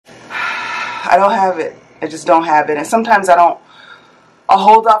I don't have it. I just don't have it. And sometimes I'll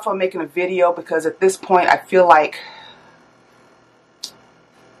hold off on making a video because at this point I feel like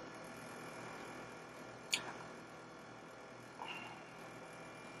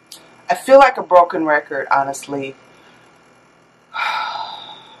a broken record, honestly.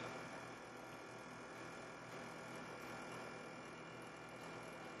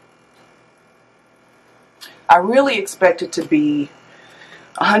 I really expect it to be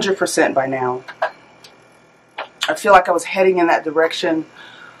 100% by now. I feel like I was heading in that direction.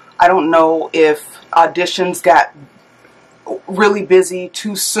 I don't know if auditions got really busy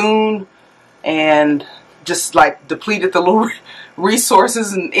too soon and just like depleted the little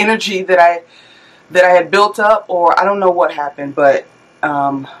resources and energy that I had built up, or I don't know what happened, but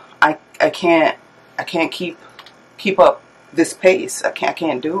I can't keep up this pace. I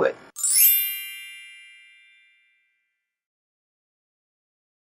can't do it.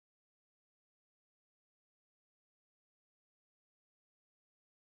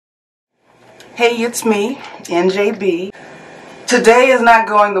 Hey, it's me, NJB. Today is not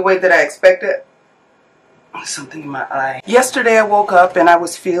going the way that I expected. Something in my eye. Yesterday I woke up and I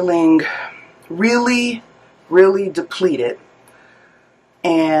was feeling really, really depleted.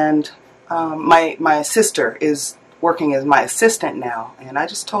 And my sister is working as my assistant now. And I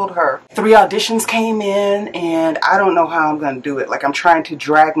just told her 3 auditions came in and I don't know how I'm going to do it. Like, I'm trying to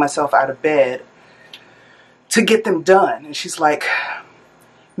drag myself out of bed to get them done. And she's like,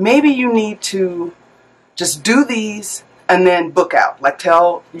 maybe you need to just do these and then book out. Like,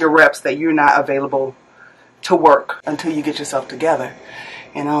 tell your reps that you're not available to work until you get yourself together.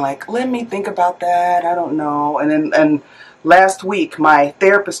 And I'm like, let me think about that. I don't know. And last week my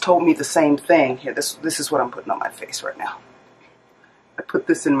therapist told me the same thing. Here, this is what I'm putting on my face right now. I put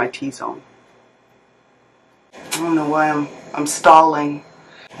this in my T-zone. I don't know why I'm stalling.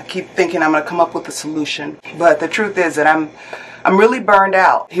 I keep thinking I'm gonna come up with a solution, but the truth is that I'm really burned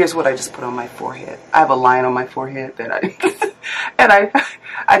out. Here's what I just put on my forehead. I have a line on my forehead that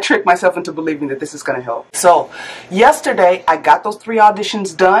I tricked myself into believing that this is going to help. So yesterday I got those 3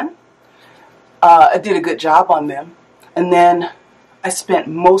 auditions done. I did a good job on them. And then I spent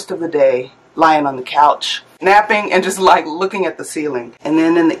most of the day lying on the couch, napping and just like looking at the ceiling. And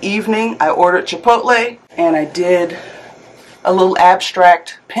then in the evening I ordered Chipotle and I did a little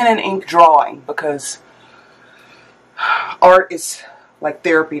abstract pen and ink drawing because art is like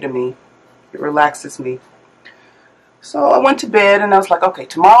therapy to me. It relaxes me. So I went to bed and I was like, okay,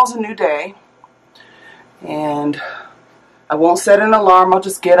 tomorrow's a new day. And I won't set an alarm. I'll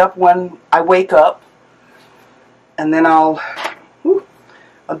just get up when I wake up. And then I'll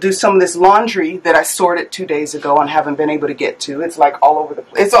do some of this laundry that I sorted 2 days ago and haven't been able to get to. It's like all over the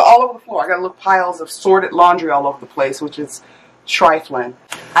place. It's all over the floor. I got little piles of sorted laundry all over the place, which is trifling.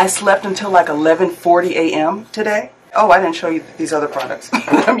 I slept until like 11:40 a.m. today. Oh, I didn't show you these other products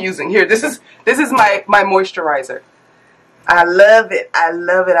I'm using. Here, this is my moisturizer. I love it. I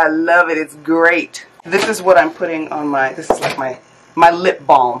love it. I love it. It's great. This is what I'm putting on my, this is like my lip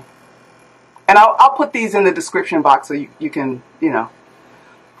balm. And I'll put these in the description box so you can, you know,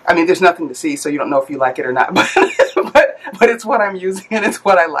 I mean, there's nothing to see, so you don't know if you like it or not, but it's what I'm using and it's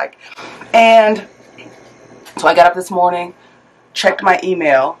what I like. And so I got up this morning, checked my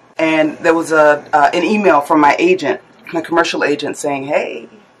email, and there was an email from my agent, my commercial agent, saying, hey,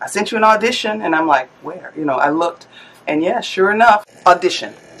 I sent you an audition. And I'm like, where? You know, I looked, and yeah, sure enough,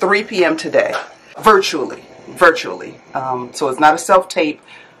 audition, 3 p.m. today, virtually. So it's not a self-tape.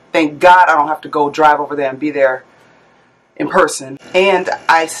 Thank God I don't have to go drive over there and be there in person. And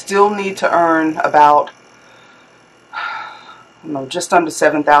I still need to earn about, you know, just under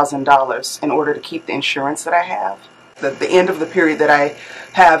 $7,000 in order to keep the insurance that I have. The end of the period that I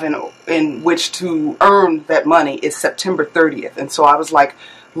have in which to earn that money is September 30th. And so I was like,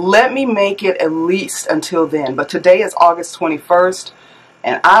 let me make it at least until then. But today is August 21st,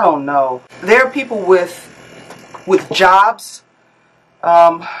 and I don't know. There are people with jobs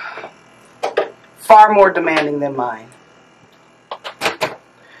far more demanding than mine.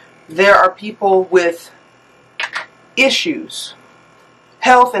 There are people with issues,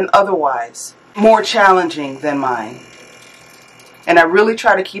 health and otherwise, more challenging than mine. And I really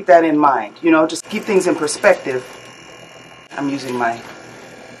try to keep that in mind, you know, just keep things in perspective. I'm using my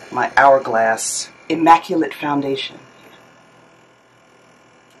Hourglass Immaculate Foundation.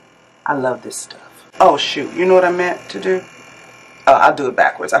 I love this stuff. Oh shoot, you know what I meant to do? I'll do it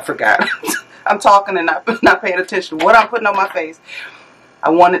backwards, I forgot. I'm talking and not paying attention to what I'm putting on my face. I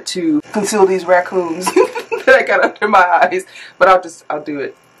wanted to conceal these raccoons that I got under my eyes, but I'll do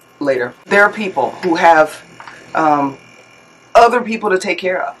it later. There are people who have other people to take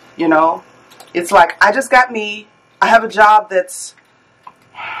care of, you know. It's like, I just got me. I have a job that's,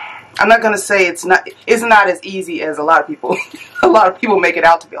 I'm not going to say it's not as easy as a lot of people, a lot of people make it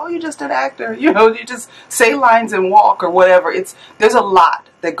out to be. Oh, you're just an actor. You know, you just say lines and walk or whatever. There's a lot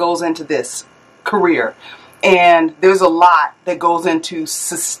that goes into this career. And there's a lot that goes into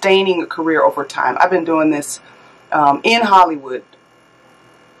sustaining a career over time. I've been doing this in Hollywood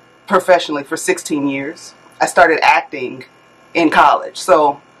professionally for 16 years. I started acting in college.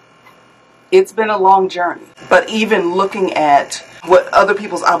 So it's been a long journey. But even looking at what other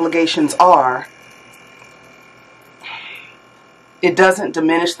people's obligations are, it doesn't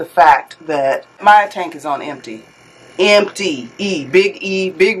diminish the fact that my tank is on empty. Empty.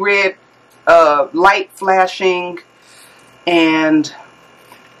 Big red light flashing, and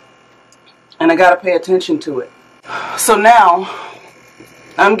I gotta pay attention to it. So now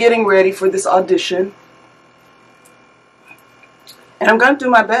I'm getting ready for this audition, and I'm gonna do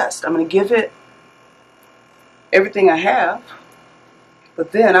my best. I'm gonna give it everything I have,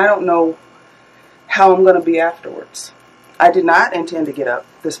 but then I don't know how I'm gonna be afterwards. I did not intend to get up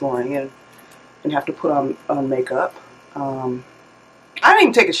this morning and have to put on makeup. I didn't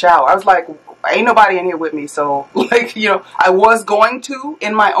even take a shower. I was like, ain't nobody in here with me, so, like, you know, I was going to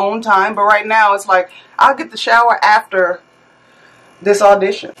in my own time, but right now it's like, I'll get the shower after this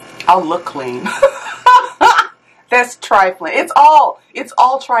audition. I'll look clean. That's trifling. It's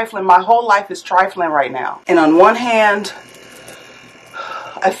all trifling. My whole life is trifling right now. And on one hand,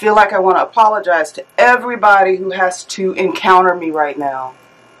 I feel like I want to apologize to everybody who has to encounter me right now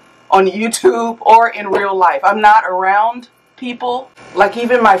on YouTube or in real life. I'm not around people. Like,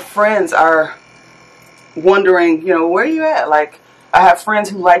 even my friends are wondering, you know, where are you at? Like, I have friends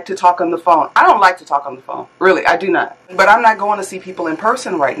who like to talk on the phone. I don't like to talk on the phone. Really, I do not. But I'm not going to see people in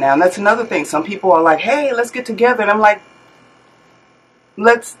person right now. And that's another thing. Some people are like, hey, let's get together. And I'm like,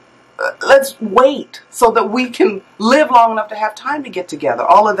 let's wait so that we can live long enough to have time to get together.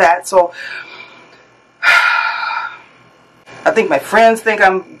 All of that. So I think my friends think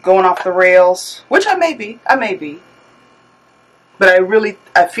I'm going off the rails, which I may be. But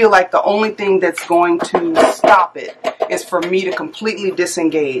I feel like the only thing that's going to stop it is for me to completely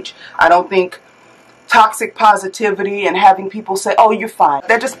disengage. I don't think toxic positivity and having people say, oh, you're fine,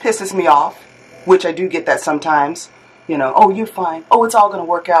 that just pisses me off, which I do get that sometimes. You know, oh, you're fine. Oh, it's all going to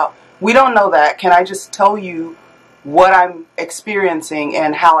work out. We don't know that. Can I just tell you what I'm experiencing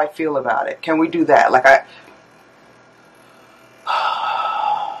and how I feel about it? Can we do that? Like,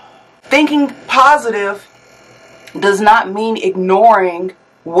 thinking positive does not mean ignoring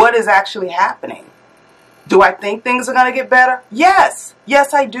what is actually happening. Do I think things are going to get better? Yes.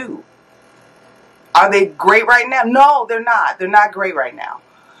 Yes, I do. Are they great right now? No, they're not. They're not great right now.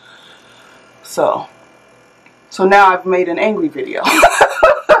 So now I've made an angry video.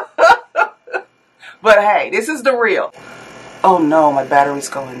 But hey, this is the real. Oh no, my battery's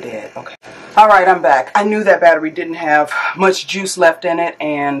going dead. Okay. Alright, I'm back. I knew that battery didn't have much juice left in it,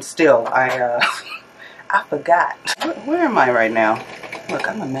 and still, I forgot. Where am I right now? Look,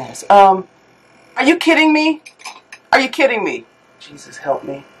 I'm a mess. Are you kidding me? Are you kidding me? Jesus, help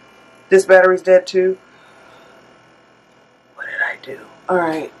me. This battery's dead too? What did I do?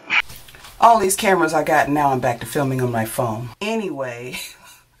 Alright. All these cameras I got, now I'm back to filming on my phone. Anyway,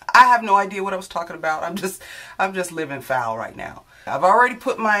 I have no idea what I was talking about. I'm just living foul right now. I've already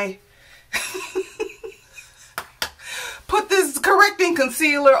put my put this correcting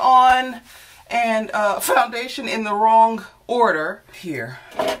concealer on and foundation in the wrong order. Here.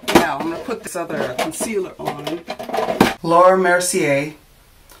 Now I'm going to put this other concealer on. Laura Mercier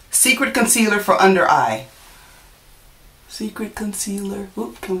Secret Concealer for Under Eye. Secret Concealer.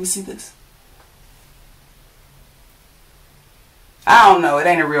 Oop, can we see this? I don't know. It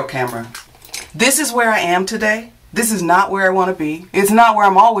ain't a real camera. This is where I am today. This is not where I want to be. It's not where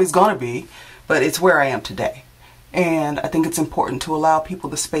I'm always going to be, but it's where I am today. And I think it's important to allow people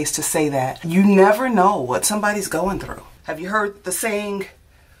the space to say that. You never know what somebody's going through. Have you heard the saying,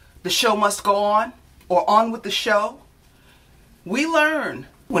 the show must go on, or on with the show? We learn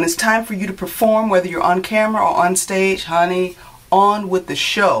when it's time for you to perform, whether you're on camera or on stage, honey, on with the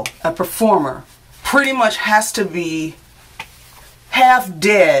show. A performer pretty much has to be half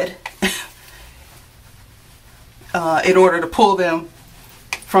dead in order to pull them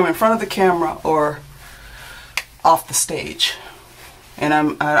from in front of the camera or off the stage. And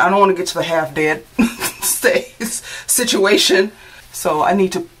I don't want to get to the half dead stage situation, so I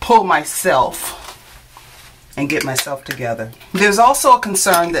need to pull myself and get myself together. There's also a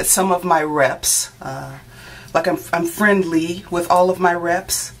concern that some of my reps, like I'm friendly with all of my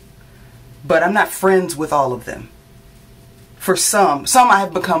reps, but I'm not friends with all of them. for some I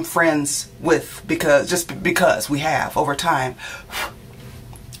have become friends with because we have over time,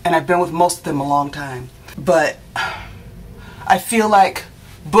 and I've been with most of them a long time. But I feel like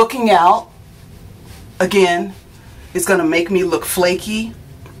booking out again is gonna make me look flaky,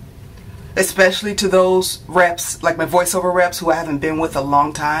 especially to those reps, like my voiceover reps, who I haven't been with a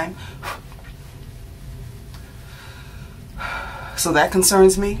long time. So that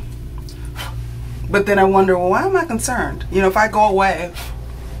concerns me. But then I wonder, well, why am I concerned? You know, if I go away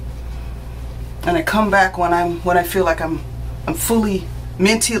and I come back when I feel like I'm fully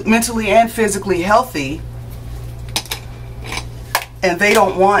mentally and physically healthy, and they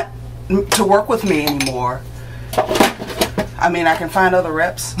don't want to work with me anymore, I mean, I can find other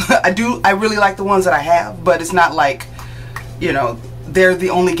reps. I really like the ones that I have, but it's not like, you know, they're the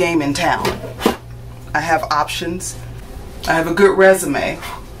only game in town. I have options. I have a good resume.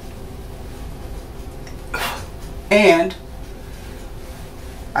 And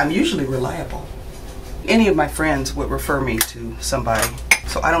I'm usually reliable. Any of my friends would refer me to somebody.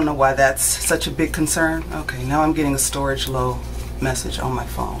 So I don't know why that's such a big concern. Okay, now I'm getting a storage low message on my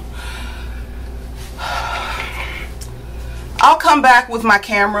phone. I'll come back with my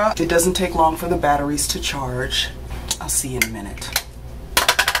camera. It doesn't take long for the batteries to charge. I'll see you in a minute.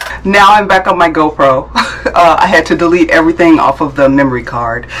 Now I'm back on my GoPro. I had to delete everything off of the memory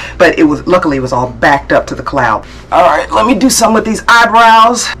card, but luckily it was all backed up to the cloud. All right, let me do some with these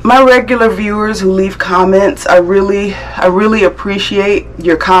eyebrows. My regular viewers who leave comments, I really appreciate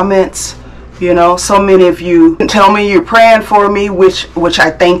your comments. You know, so many of you tell me you're praying for me, which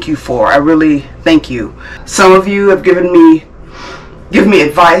I thank you for. I really thank you. Some of you have given me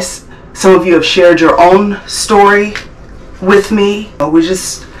advice. Some of you have shared your own story with me. We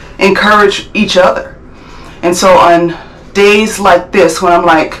just encourage each other. And so on days like this, when I'm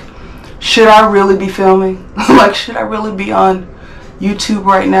like, should I really be filming? Like, should I really be on YouTube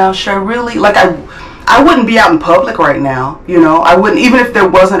right now? Should I really, like, I wouldn't be out in public right now, you know. I wouldn't, even if there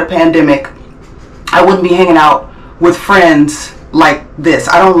wasn't a pandemic, I wouldn't be hanging out with friends like this.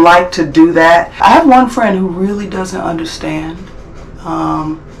 I don't like to do that. I have one friend who really doesn't understand.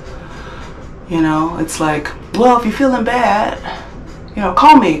 You know, it's like, well, if you're feeling bad, you know,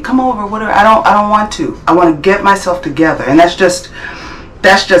 call me, come over, whatever. I don't want to. I want to get myself together, and that's just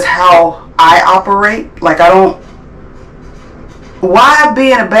how I operate. Like, I don't. Why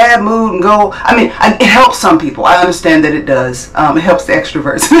be in a bad mood and go? I mean, it helps some people. I understand that it does. It helps the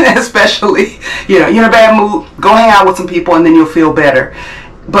extroverts, especially. You know, you're in a bad mood, go hang out with some people, and then you'll feel better.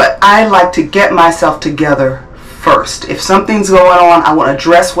 But I like to get myself together first. If something's going on, I want to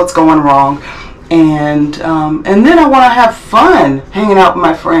address what's going wrong. And then I want to have fun hanging out with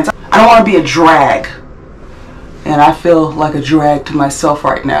my friends. I don't want to be a drag. And I feel like a drag to myself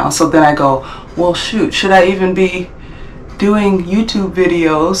right now. So then I go, well, shoot, should I even be doing YouTube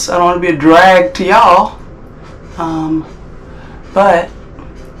videos? I don't want to be a drag to y'all. But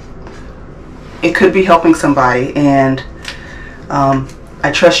it could be helping somebody. And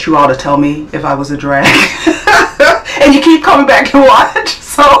I trust you all to tell me if I was a drag. And you keep coming back to watch.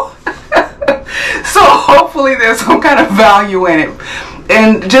 So hopefully there's some kind of value in it.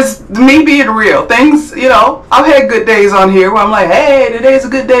 And just me being real. Things, you know, I've had good days on here where I'm like, hey, today's a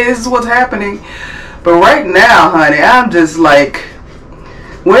good day. This is what's happening. But right now, honey, I'm just like,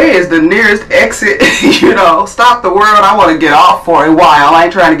 where is the nearest exit? You know, stop the world. I want to get off for a while. I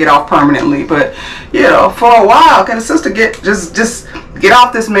ain't trying to get off permanently, but, you know, for a while. Can a sister just get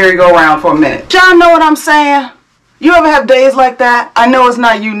off this merry-go-round for a minute? Y'all know what I'm saying? You ever have days like that? I know it's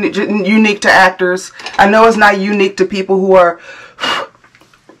not unique to actors. I know it's not unique to people who are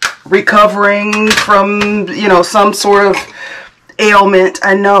recovering from, you know, some sort of ailment.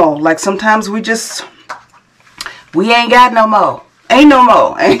 I know, like, sometimes we ain't got no more. Ain't no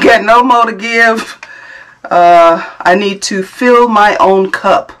more. Ain't got no more to give. I need to fill my own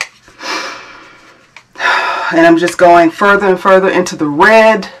cup. And I'm just going further and further into the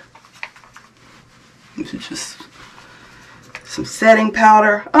red. This is just some setting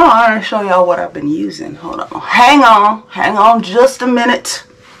powder. Oh, I want to show y'all what I've been using. Hold on. Hang on just a minute.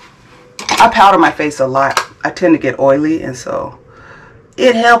 I powder my face a lot. I tend to get oily, and so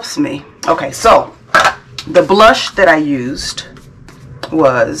it helps me. Okay, so the blush that I used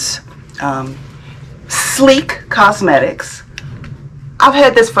was Sleek Cosmetics. I've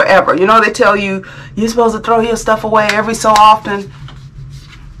had this forever. You know, they tell you you're supposed to throw your stuff away every so often.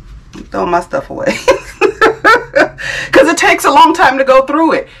 I'm throwing my stuff away. Because it takes a long time to go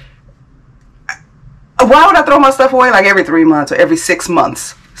through it. Why would I throw my stuff away like every 3 months or every 6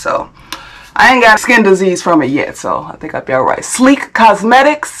 months? So I ain't got skin disease from it yet, so I think I'll be alright. Sleek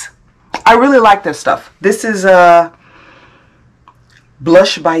Cosmetics. I really like their stuff. This is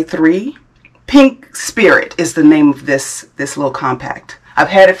Blush by 3. Pink Spirit is the name of this little compact. I've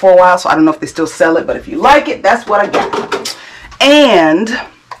had it for a while, so I don't know if they still sell it, but if you like it, that's what I got. And,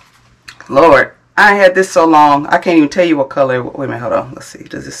 Lord, I had this so long, I can't even tell you what color. Wait a minute, hold on. Let's see.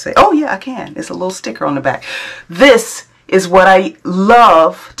 Does it say? Oh, yeah, I can. It's a little sticker on the back. This is what I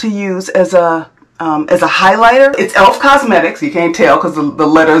love to use as a highlighter. It's e.l.f. Cosmetics. You can't tell because the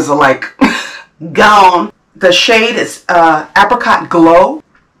letters are like gone. The shade is Apricot Glow.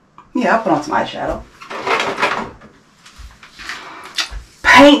 Yeah, I'll put on some eyeshadow.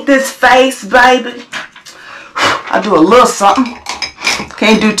 Paint this face, baby. I'll do a little something.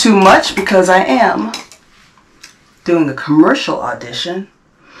 Can't do too much because I am doing a commercial audition.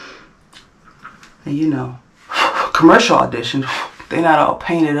 And you know, commercial audition, they're not all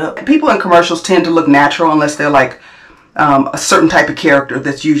painted up. People in commercials tend to look natural unless they're like a certain type of character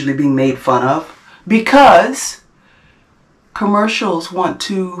that's usually being made fun of, because commercials want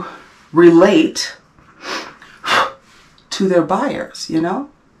to relate to their buyers, you know?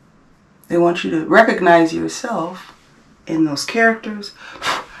 They want you to recognize yourself in those characters.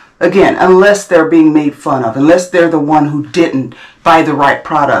 Again, unless they're being made fun of, unless they're the one who didn't buy the right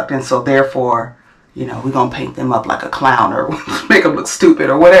product, and so therefore, you know, we're gonna paint them up like a clown or make them look stupid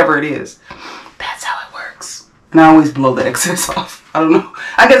or whatever it is. That's how it works. And I always blow the excess off. I don't know.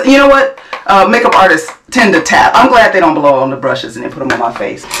 I guess, you know what? Makeup artists tend to tap. I'm glad they don't blow on the brushes and then put them on my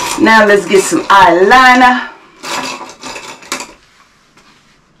face. Now let's get some eyeliner.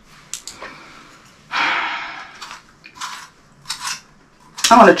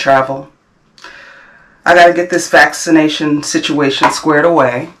 I want to travel. I got to get this vaccination situation squared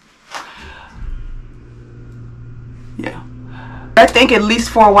away. Yeah. I think at least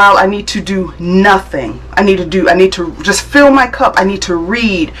for a while I need to do nothing. I need to just fill my cup. I need to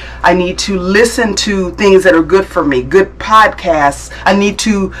read. I need to listen to things that are good for me, good podcasts. I need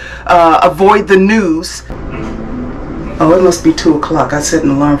to avoid the news. Oh, it must be 2 o'clock. I set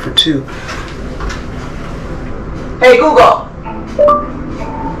an alarm for 2. Hey, Google.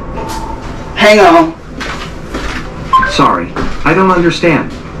 Hang on. Sorry, I don't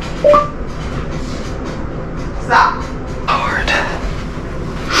understand. Stop. Lord.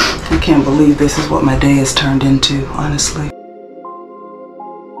 I can't believe this is what my day has turned into, honestly.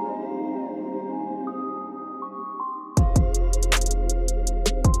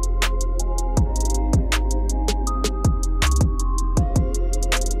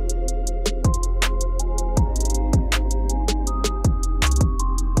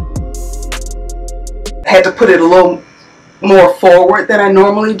 Had to put it a little more forward than I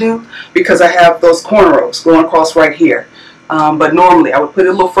normally do because I have those cornrows going across right here. But normally I would put it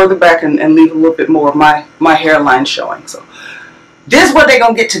a little further back and leave a little bit more of my hairline showing. So this is what they're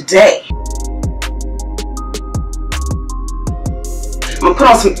gonna get today. I'm gonna put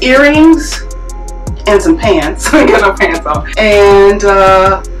on some earrings and some pants. I got no pants on. And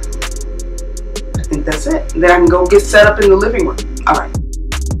I think that's it. Then I can go get set up in the living room. All right.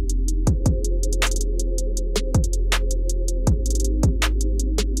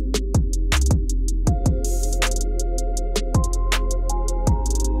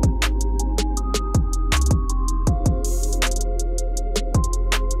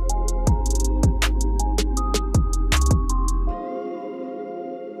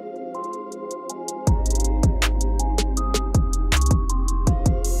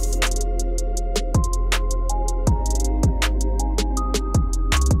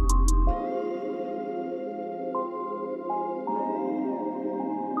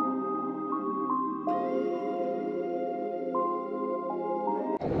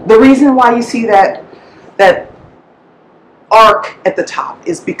 The reason why you see that arc at the top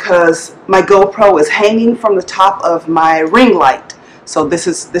is because my GoPro is hanging from the top of my ring light. So this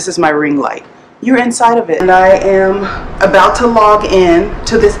is my ring light. You're inside of it. And I am about to log in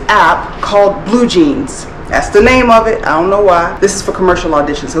to this app called Blue Jeans. That's the name of it. I don't know why. This is for commercial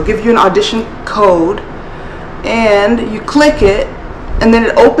auditions. It'll give you an audition code and you click it and then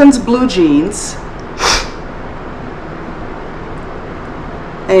it opens Blue Jeans.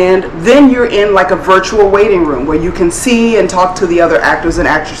 And then you're in like a virtual waiting room where you can see and talk to the other actors and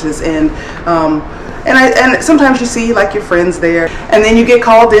actresses, and sometimes you see like your friends there, and then you get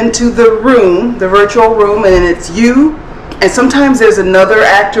called into the room, the virtual room, and it's you, and sometimes there's another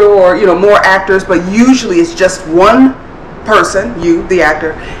actor or more actors, but usually it's just one person, you, the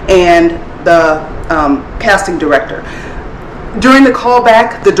actor, and the casting director. During the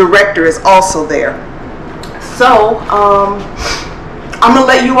callback, the director is also there. So I'm going to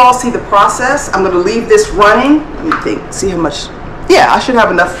let you all see the process. I'm going to leave this running. Let me think, see how much yeah, I should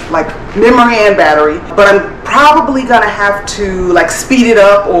have enough like memory and battery, but I'm probably gonna have to like speed it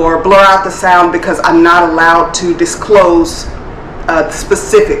up or blur out the sound because I'm not allowed to disclose the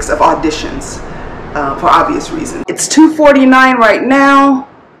specifics of auditions for obvious reasons. It's 2:49 right now.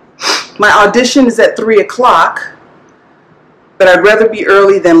 My audition is at 3 o'clock, but I'd rather be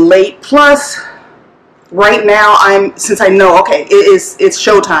early than late. Plus, right now since I know, okay, it's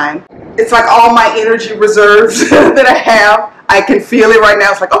showtime. It's like all my energy reserves that I have. I can feel it right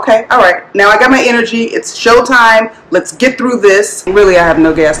now. It's like, okay, all right, now I got my energy. It's showtime. Let's get through this. Really, I have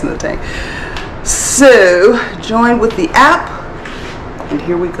no gas in the tank. So, join with the app, and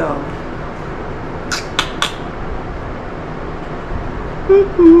here we go.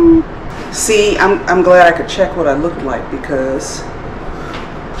 See, I'm glad I could check what I looked like because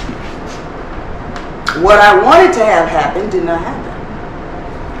what I wanted to have happen did not happen.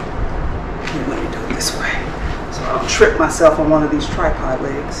 Here, let me do it this way so I don't trip myself on one of these tripod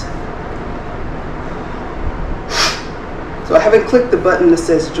legs. So I haven't clicked the button that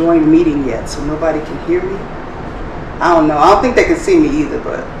says join meeting yet, so nobody can hear me. I don't know. I don't think they can see me either,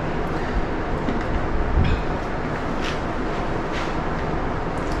 but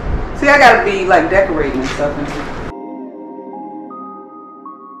see, I gotta be like decorating and stuff.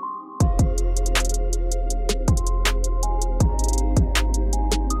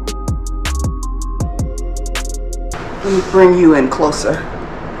 Let me bring you in closer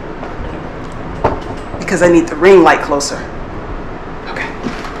because I need the ring light closer. Okay.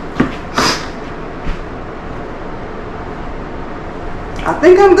 I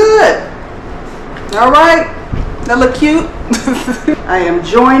think I'm good. All right. That look cute. I am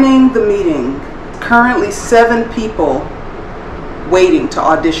joining the meeting. Currently 7 people waiting to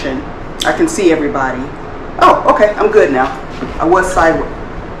audition. I can see everybody. Oh, okay, I'm good now. I was sideways.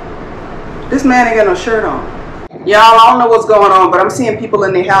 This man ain't got no shirt on. Y'all, I don't know what's going on, but I'm seeing people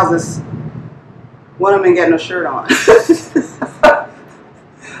in their houses. One of them ain't got no shirt on.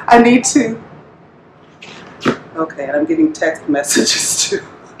 I need to. Okay, and I'm getting text messages too.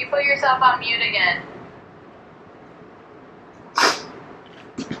 You put yourself on mute again.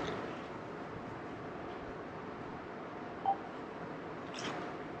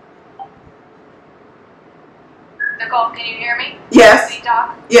 Nicole, can you hear me? Yes. Can you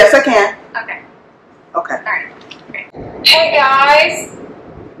talk? Yes, I can. Okay. Okay. All right. Great. Hey guys.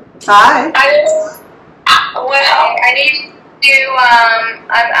 Hi. I need to.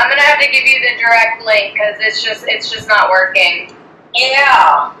 I'm gonna have to give you the direct link because it's just not working.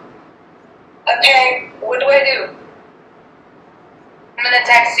 Yeah. Okay. What do I do? I'm gonna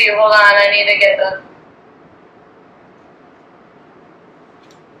text you. Hold on. I need to get the.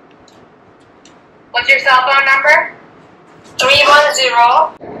 What's your cell phone number? 310.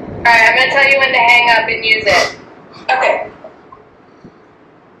 Alright, I'm going to tell you when to hang up and use it. Okay.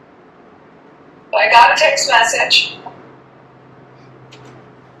 I got a text message.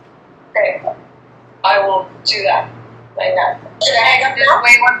 Great. I will do that. Like that. Should I hang up now?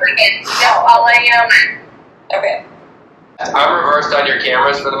 Wait 1 second. No, I'll let you know when. Okay. I'm reversed on your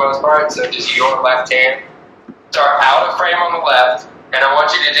cameras for the most part, so just your left hand. Start out of frame on the left. And I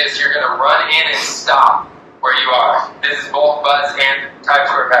want you to you're going to run in and stop where you are. This is both buzz and Times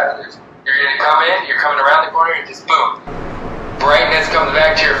Square passengers. You're going to come in, you're coming around the corner, and just boom. Brightness comes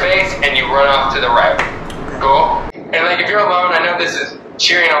back to your face, and you run off to the right. Cool? And like if you're alone, I know this is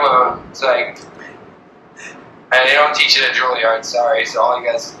cheering alone. It's like, and they don't teach it at Juilliard, sorry, so all you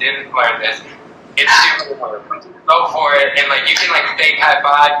guys didn't learn this. It's super fun. Go for it, and like you can like fake high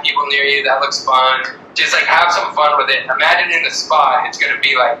five people near you, that looks fun. Just like have some fun with it. Imagine in the spot, it's gonna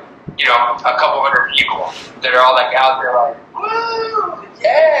be like, you know, a couple hundred people that are all like out there like, woo,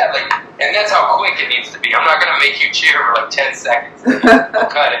 yeah, like, and that's how quick it needs to be. I'm not gonna make you cheer for like 10 seconds. I'll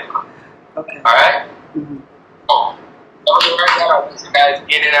cut it. Okay. All right. Oh, I'll get you guys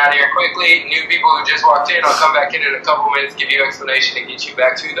in and out of here quickly. New people who just walked in, I'll come back in a couple minutes, give you an explanation, and get you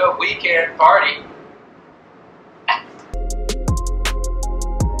back to the weekend party.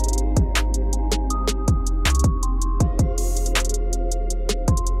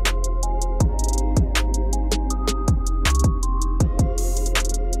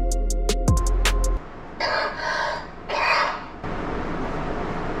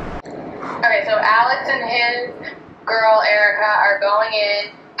 Okay, so Alex and his girl Erica are going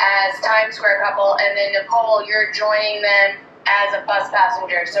in as Times Square couple, and then Nicole, you're joining them as a bus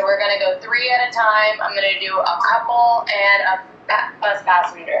passenger. So we're gonna go 3 at a time. I'm gonna do a couple and a bus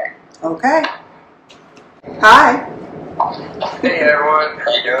passenger. Okay. Hi. Hey everyone,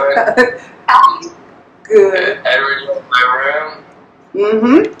 how you doing? Good. Edward, you in my room?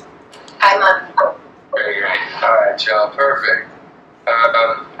 Mm-hmm. I'm on. Very great. Alright, y'all, perfect.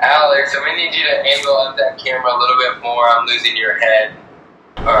 Alex, I'm gonna need you to angle up that camera a little bit more. I'm losing your head.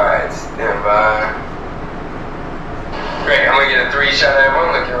 Alright, stand by. Great, I'm gonna get a 3-shot at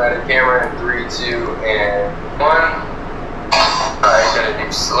everyone, looking right at the camera in 3, 2, and 1. Alright, gonna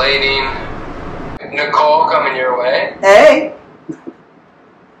do slating. Nicole, coming your way. Hey.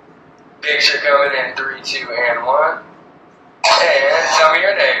 Picture coming in 3, 2, and 1. And tell me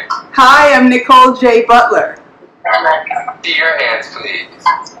your name. Hi, I'm NicoleJButler. See your hands, please.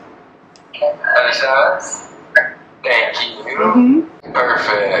 Other side. Thank you.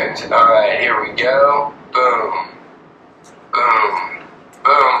 Perfect. Alright, here we go. Boom. Boom.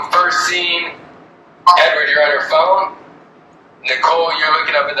 Boom. First scene. Edward, you're on your phone. Nicole, you're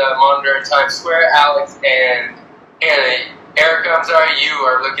looking up at the monitor in Times Square. Alex and Erica, I'm sorry, you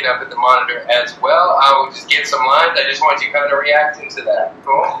are looking up at the monitor as well. I will just give some lines. I just want you kind of reacting to that.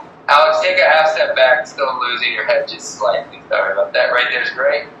 Cool? Alex, take a half step back, still losing your head just slightly. Sorry about that. Right there's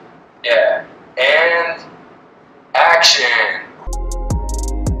great. Yeah. And action.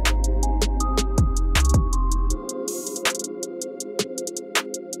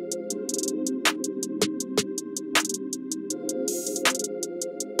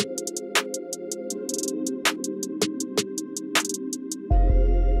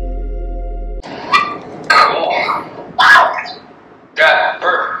 Got it.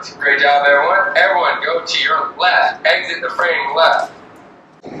 Perfect. Great job, everyone. Everyone, go to your left. Exit the frame left.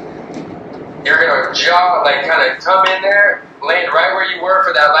 You're going to jog, like kind of come in there, land right where you were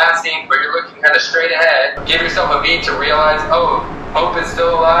for that last scene, but you're looking kind of straight ahead. Give yourself a beat to realize, oh, hope is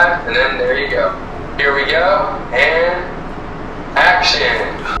still alive, and then there you go. Here we go, and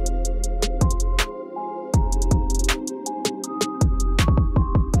action.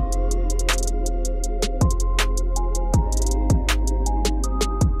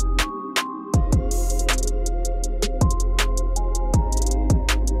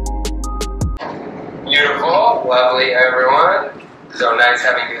 Beautiful, lovely, everyone. So nice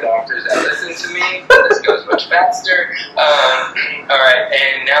having good actors that listen to me. This goes much faster. Alright,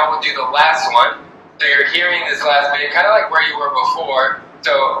 and now we'll do the last one. So you're hearing this last bit, kind of like where you were before.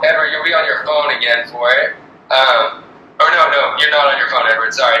 So, Edward, you'll be on your phone again for it. Or no, you're not on your phone,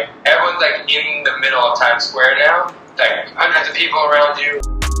 Edward, sorry. Everyone's like in the middle of Times Square now. Like hundreds of people around you.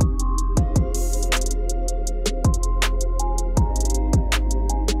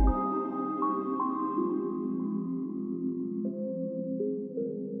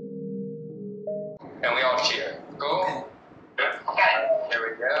 And we all cheer. Cool? Okay. Here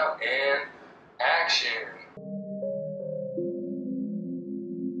we go. And action.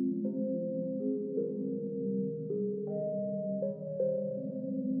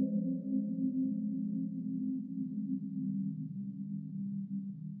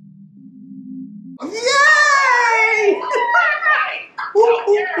 Yay!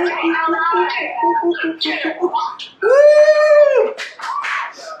 Woo!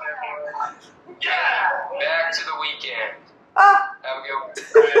 Back to the weekend. Ah. Have a good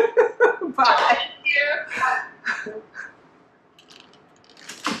one. Bye. Yeah.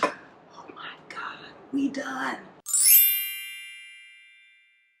 Oh my God, we done.